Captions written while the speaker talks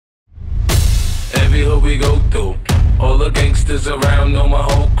hood we go through. All the gangsters around know my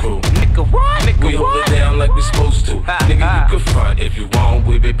whole crew. Nigga, what? Nigga, we hold what? it down like we supposed to. Nigga, you can front if you want,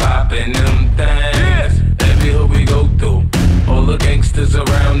 we be poppin' them things. Every hood we go through. All the gangsters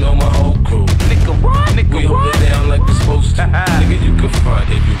around know my whole crew. Nigga, what? Nigga, we hold it down like we supposed to. Nigga, you can front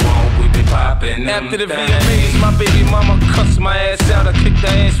if you want, we be poppin' them After the things. VMAs, my baby mama cussed my ass out. I kicked her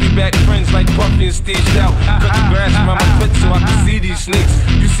ass, we back friends like Puffy and Stitched Out. Cut the grass around my foot so I can see these snakes.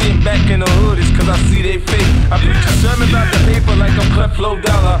 You see them back in the hood, it's cause I see they fake. I preach a sermon about the paper like I'm Cleflo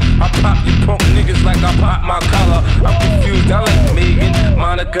Dollar. I pop you punk niggas like I pop my collar. I'm confused, I like Megan,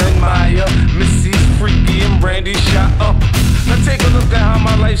 Monica and Maya, Missy's Freaky and Brandy shot up. Now take a look at how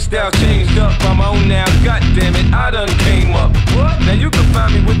my lifestyle changed up. I'm on now, goddammit, I done came up. Now you can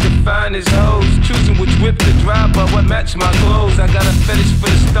find me with the finest hoes, choosing which whip to drive by what match my clothes. I got a fetish for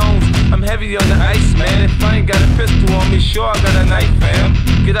the stones, I'm heavy on the ice, man. If I ain't got a pistol on me, sure I got a knife, fam.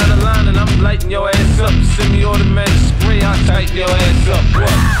 Get out of line and I'm lighting your ass up. Send me automatic spray, I'll tighten your ass up.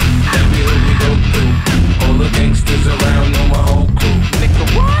 What? Every hood we go through. All the gangsters around know my whole crew. Nigga,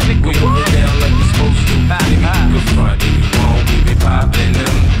 what? Nigga, we hold it down like we supposed to. Nigga, you can front if you want, we be poppin'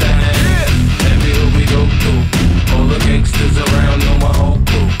 them things. Every hood we go through. All the gangsters around know my whole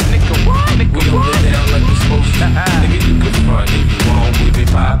crew. Nigga, what? Nigga, we hold it down like we supposed to. Nigga, you can front if you want, we be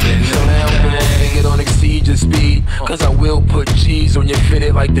poppin' them things. Nigga, don't exceed your speed, cause I will put G's on your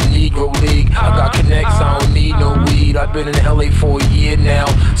fitted like the Negro League. I got connects, I don't need no weed. I've been in LA for a year now,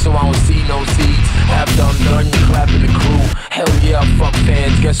 so I don't see no seeds. After I'm done, you clapping the crew. Hell yeah, I fuck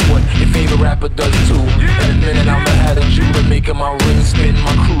fans, guess what? Your favorite rapper does too. In a minute, I'ma have a jeweler making my ring spin.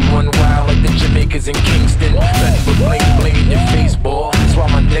 My crew run wild like the Jamaicans in Kingston. Nothing but bling bling in your face, boy. That's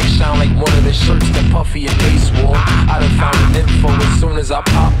why my neck shine like one of the shirts that Puffy and Bass wore. I done found an info as soon as I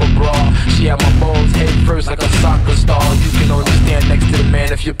pop a bra. She had my balls head first like a soccer star. You can only stand next to the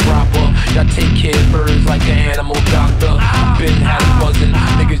man if you're proper. Y'all take care of birds like an animal doctor. I've been had a buzzin'.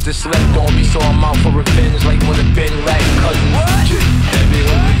 Niggas just slept on me, so I'm out for revenge like one of Ben Laden's cousins. Every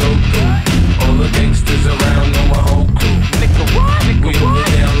hood we go through. All the gangsters around know my whole crew. Nigga, what? Nigga, we hold it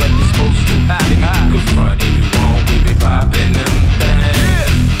down like we supposed to. Nigga, you can front if you want, we be poppin' them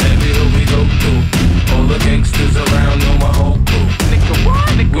things. Every hood we go through. All the gangsters around know my whole crew. Nigga, what?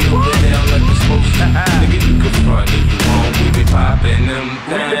 Nigga, we hold it down like we supposed to. Nigga, you can front if you want, we be poppin' them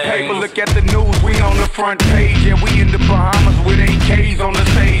things. Read the paper, look at the news, we on the front page. Yeah, we in the Bahamas with AKs on the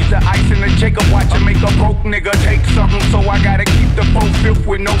stage. The ice in the Jacob watch and make a broke nigga take something. So I gotta keep the 4/5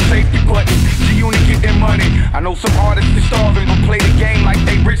 with no safety button. G-Unit get their money. I know some artists is starving, but play the game like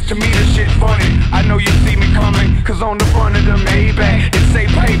they rich. To me, the shit funny. I know you see me coming, cause on the front of the Maybach, it say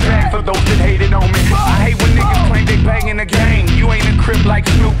payback for those that hated on me. I hate when niggas claim they banging the game. You ain't a crip like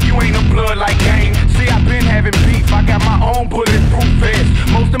Snoop, you ain't a blood like Game. See, I've been having beef, I got my own bulletproof vest.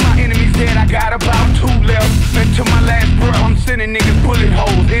 Most of my enemies dead, I got about 2 left. And to my last breath, I'm sending niggas bullet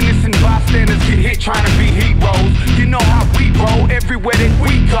holes. Innocent bystanders get hit trying to be heroes. You know how